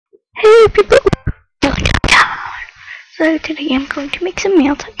Hey people, welcome down. So today I'm going to make some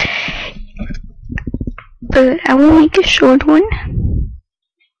meal time, but I will make a short one.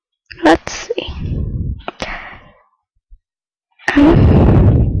 Let's see.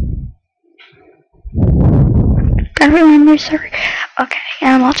 Gotta remember, sorry. Okay,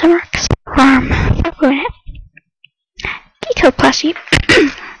 and lots of rocks from Detail Plushie.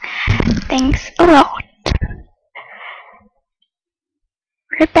 Thanks a lot.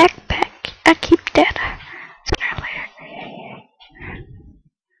 Red backpack. I keep that. Sooner or later.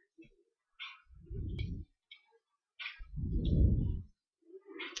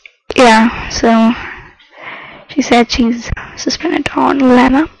 Yeah, so she said she's suspended on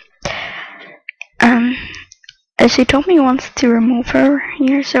Lana. She told me once to remove her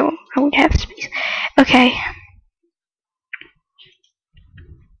here, so I would have space. Okay.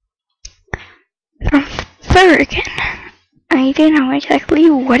 From FURBY again. I don't know exactly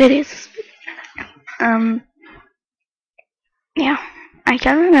what it is. Yeah, I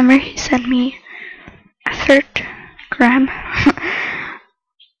don't remember. He sent me a third gram.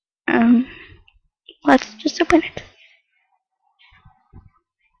 Let's just open it.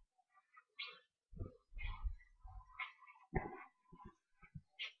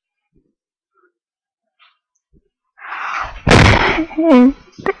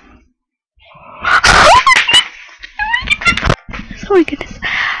 Oh my goodness.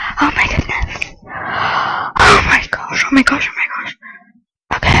 Oh my goodness. Oh my gosh. Oh my gosh. Oh my gosh.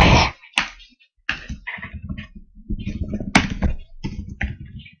 Okay.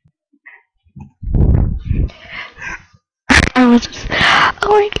 I was just. Oh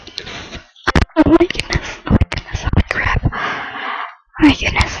my goodness. Oh my goodness. Oh my goodness. Holy crap. Oh my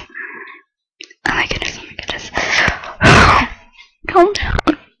goodness. Oh my goodness. Oh my goodness. Calm down.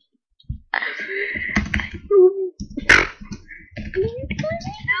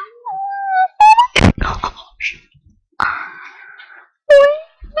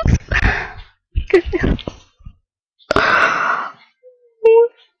 Goodness.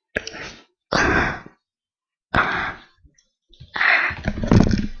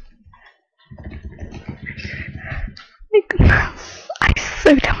 My goodness. I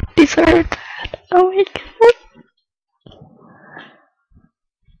so don't deserve that. Oh my goodness.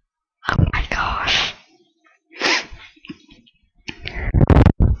 Oh my gosh.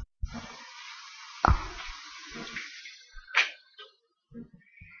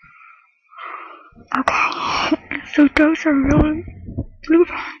 Okay, so those are really blue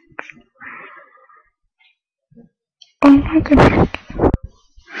ones. Oh my goodness.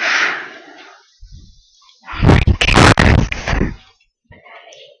 Oh my goodness.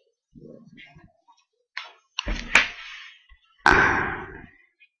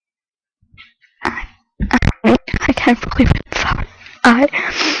 I can't believe it. Sorry.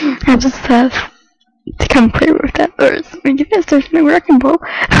 I just have to come play with that. Oh my goodness, there's no wrecking ball.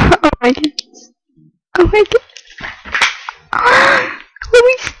 Oh my goodness. Oh my goodness.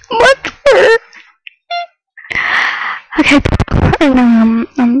 Louis Smucker. Okay. Oh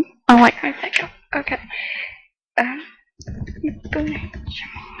my god. Okay.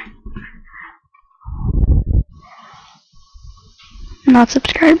 Not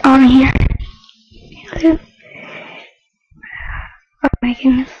subscribed on here. Hello. Oh my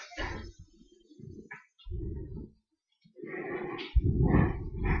goodness.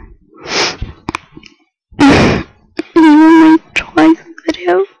 You want my twice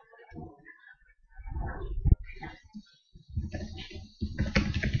video?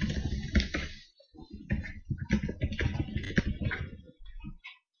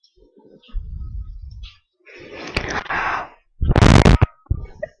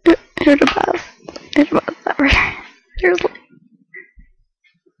 You're the best. You're the best ever. Seriously.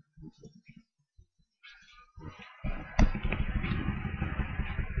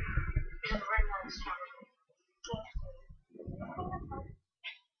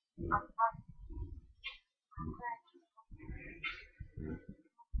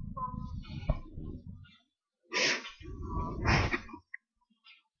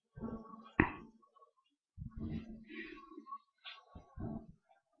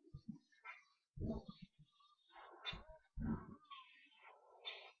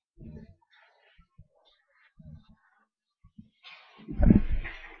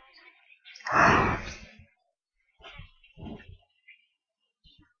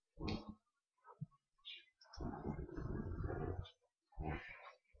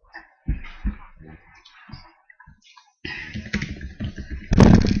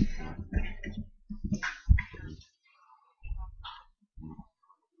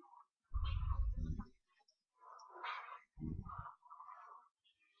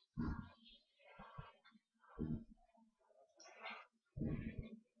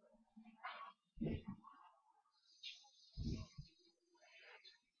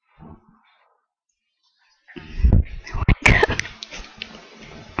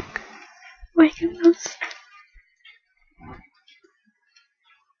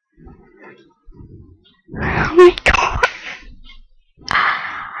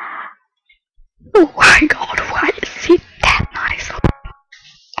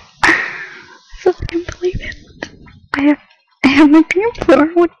 I'm looking for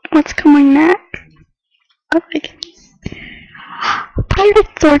what's coming next. Oh my goodness. Pirate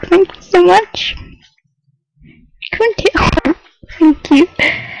sword, thank you so much. Couldn't tell. Thank you.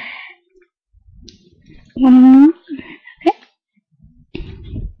 Oh my,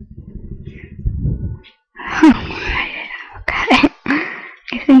 okay.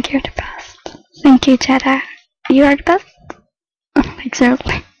 I think you're the best. Thank you, Cheddar. You are the best?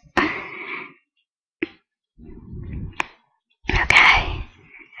 Exactly. Okay.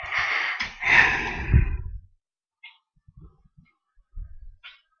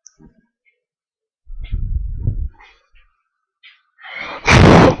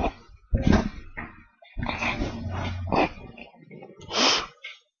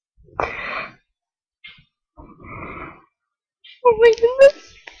 Oh my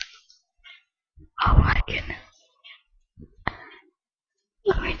goodness. Oh my goodness.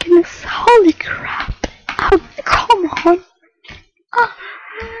 Oh my goodness. Holy crap. Oh, come on. Oh.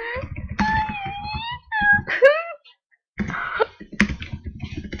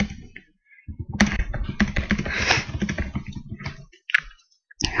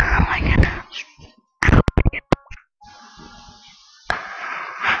 Oh my goodness.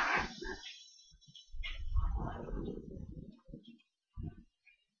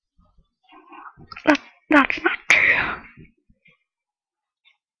 That's not true.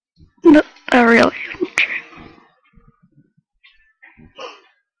 That really isn't true.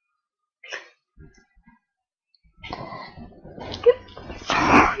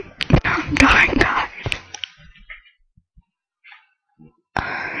 I'm dying, guys.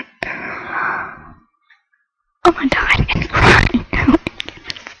 Oh, I'm dying and crying. Oh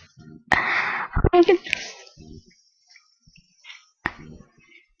my goodness.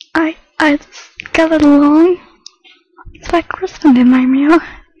 I just got along. It's like WRISTBAND in my meal.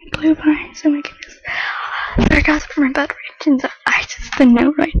 Blue vines, oh my goodness. Sorry guys for my bad reactions. I just don't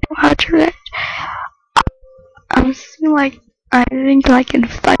know right now how to react. I'm still like, I think like in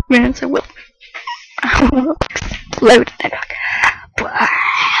 5 minutes I will explode in it.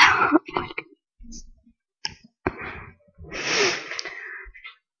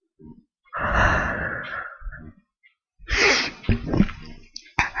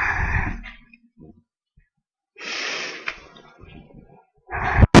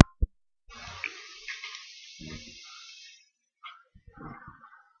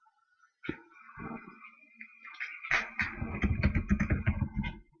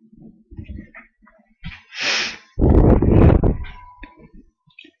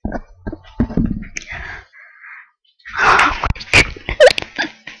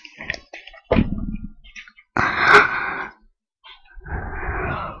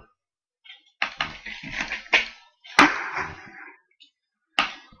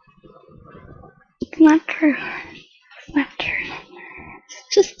 It's not true. It's not true. It's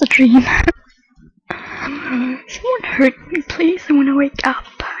just a dream. Someone hurt me, please. I want to wake up.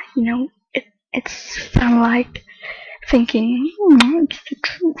 You know, it's kind of like thinking, it's the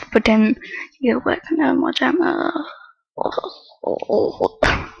truth, but then you go back and then watch Emma. Oh,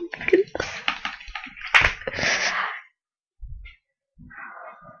 goodness.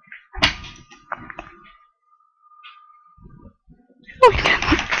 Oh my goodness.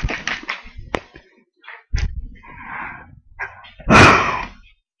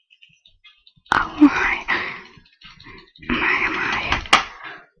 Oh my.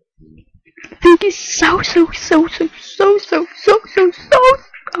 Thank you so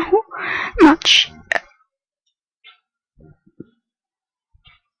much.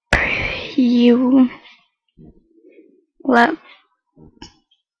 You love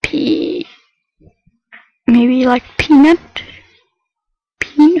maybe like peanut?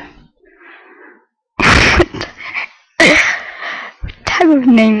 What type of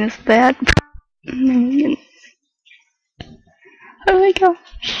name is that? Oh my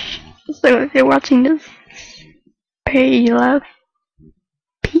gosh. So if you're watching this, hey love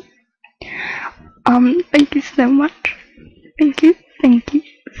thank you so much. Thank you.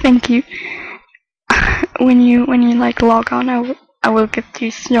 When you like log on, I will give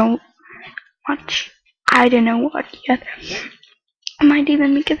you so much. I don't know what yet. I might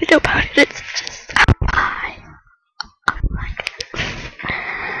even make a video about it. It's just why. Oh my goodness.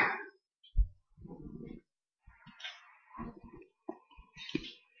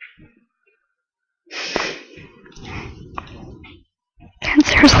 Can't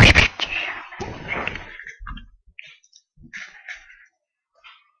seriously be.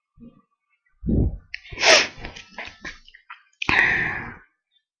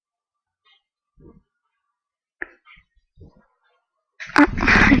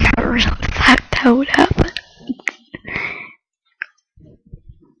 I never realized that would happen.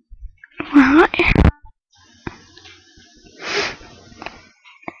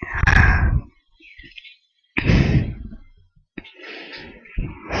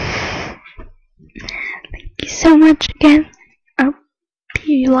 so much again. Oh,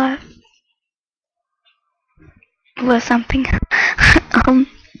 you left. Was something. And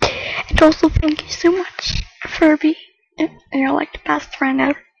also thank you so much, Furby. You're like the best friend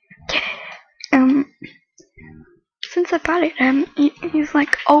ever. Since I bought it, he's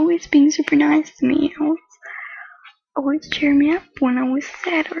like always being super nice to me. Always cheer me up when I was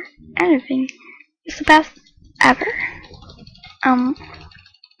sad or anything. He's the best ever. And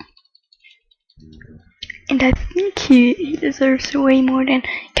I think he deserves way more than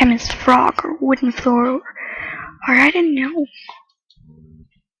chemist frog or wooden floor or I don't know.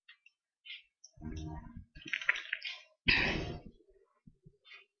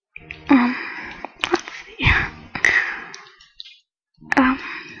 Let's see.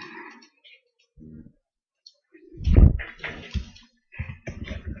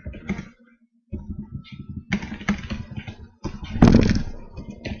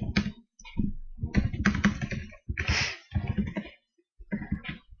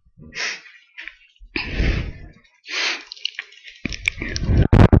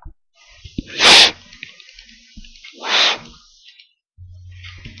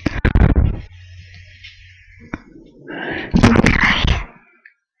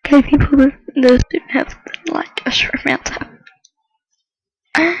 Okay, people, those who have like a short amount of time.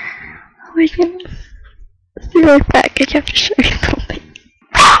 Oh my goodness. Be right back, I have to show you something.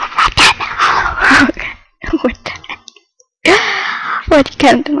 Okay, what the heck? What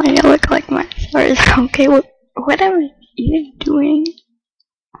kind of I look like my stars? Okay, what am I even doing?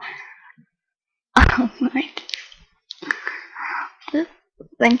 Oh my.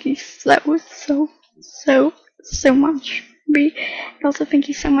 Thank you so much. Also thank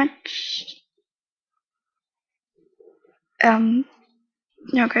you so much.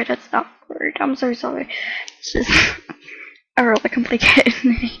 Okay, that's not word. I'm so sorry. It's just a really complicated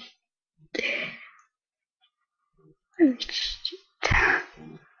name. Oh shit.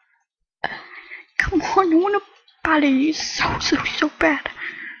 Come on, I wanna bother you so bad.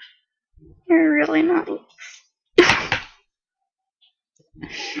 You're really nice.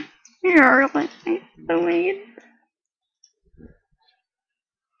 You're really nice. Oh my goodness.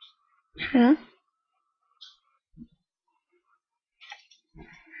 Huh?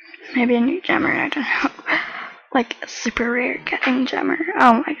 Maybe a new gemmer, I don't know. Like a super rare getting gemmer.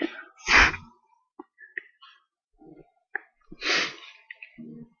 Oh my goodness.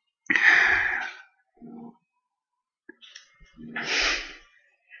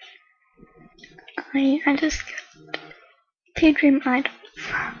 I just got daydream items.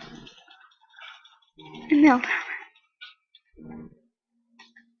 And Mailtime.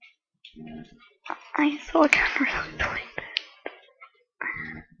 I still can't really believe it.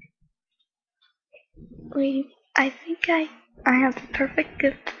 Wait, I think I have the perfect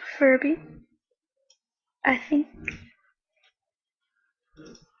gift for Furby. I think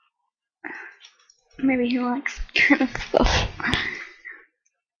maybe he likes that kind of stuff.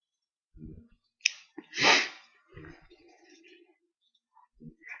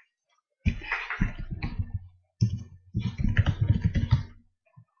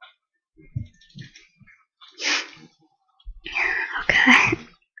 Okay, I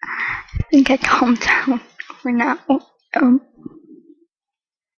think I calmed down for now.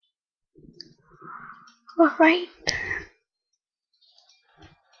 Alright.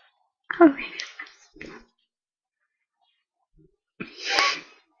 Oh my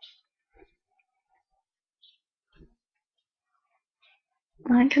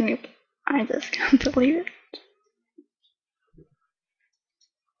goodness. I just can't believe it.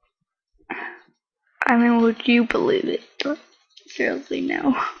 I mean, would you believe it? Seriously,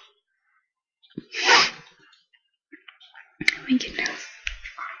 no. Oh my goodness.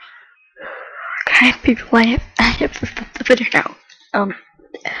 Okay, people, I have to stop the video now.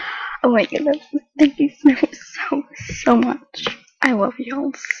 Oh my goodness, thank you so much. I love you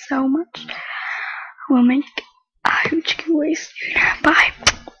all so much. I will make a huge giveaway soon. Bye.